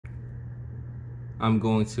I'm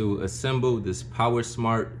going to assemble this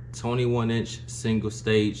PowerSmart 21-inch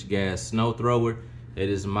single-stage gas SnowThrower. It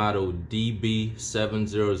is model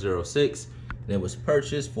DB7006. It was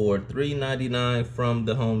purchased for $3.99 from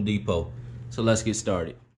the Home Depot. So let's get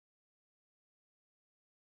started.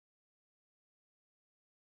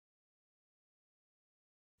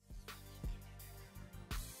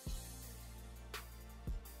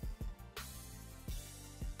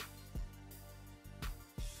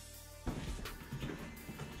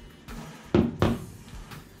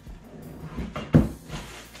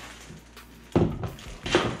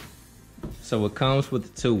 So it comes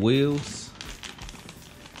with the two wheels,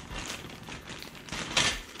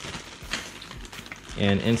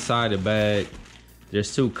 and inside the bag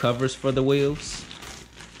there's two covers for the wheels.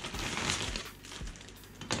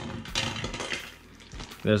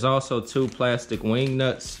 There's also two plastic wing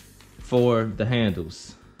nuts for the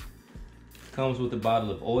handles. Comes with a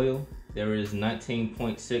bottle of oil. There is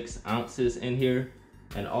 19.6 ounces in here.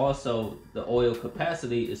 And also the oil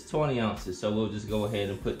capacity is 20 ounces, so we'll just go ahead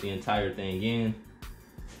and put the entire thing in.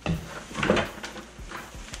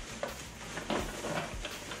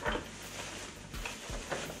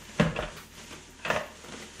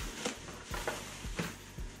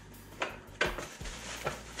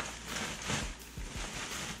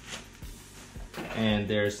 And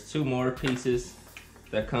there's two more pieces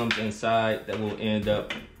that comes inside that we'll end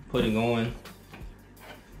up putting on.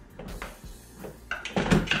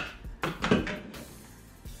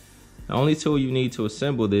 The only tool you need to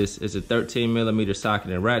assemble this is a 13mm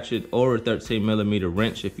socket and ratchet, or a 13mm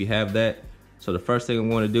wrench if you have that. So the first thing I'm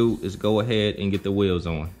going to do is go ahead and get the wheels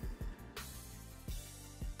on.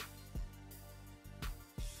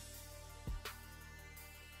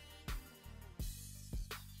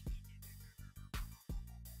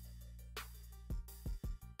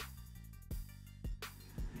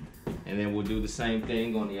 And then we'll do the same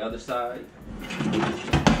thing on the other side.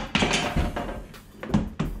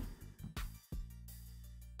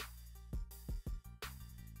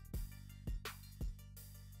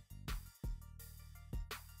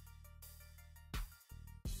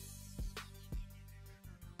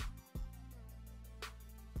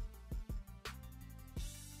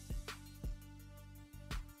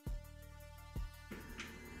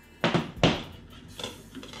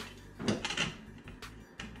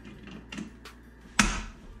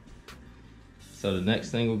 So the next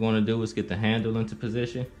thing we're going to do is get the handle into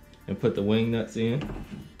position and put the wing nuts in.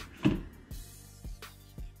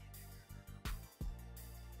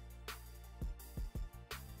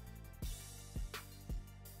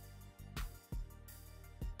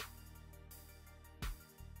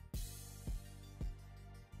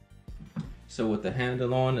 So with the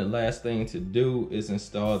handle on, the last thing to do is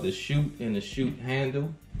install the chute and the chute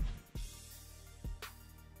handle.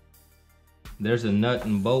 There's a nut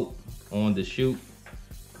and bolt on the chute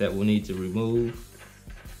that we'll need to remove.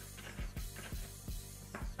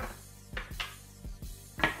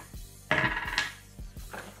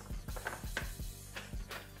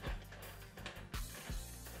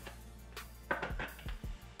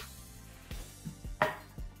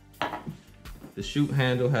 The chute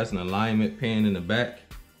handle has an alignment pin in the back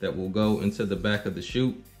that will go into the back of the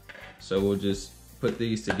chute. So we'll just put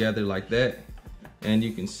these together like that, and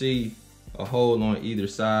you can see a hole on either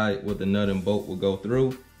side where the nut and bolt will go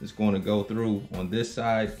through. It's going to go through on this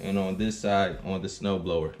side and on this side on the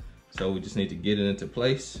snowblower. So we just need to get it into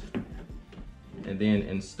place and then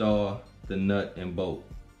install the nut and bolt.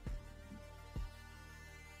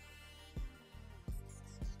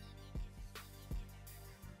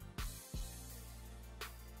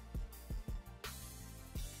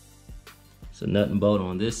 So nut and bolt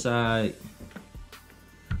on this side,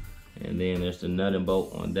 and then there's the nut and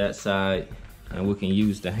bolt on that side, and we can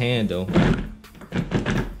use the handle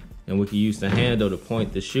to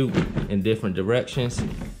point the chute in different directions,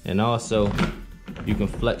 and also you can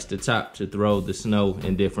flex the top to throw the snow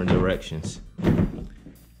in different directions.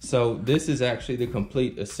 So this is actually the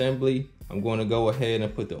complete assembly. I'm going to go ahead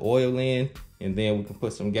and put the oil in, and then we can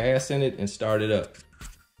put some gas in it and start it up.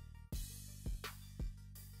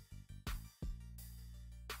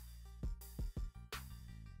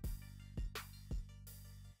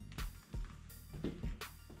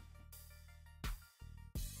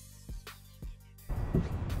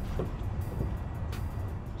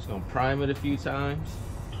 So prime it a few times.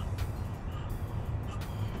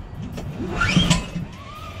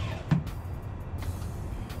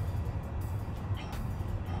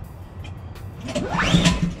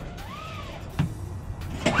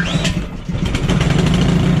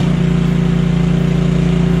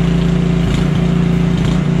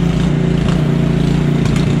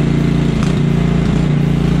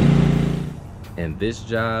 this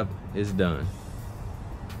job is done.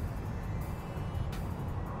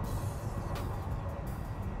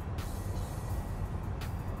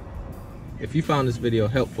 If you found this video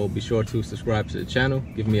helpful, be sure to subscribe to the channel,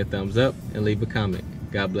 give me a thumbs up, and leave a comment.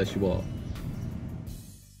 God bless you all.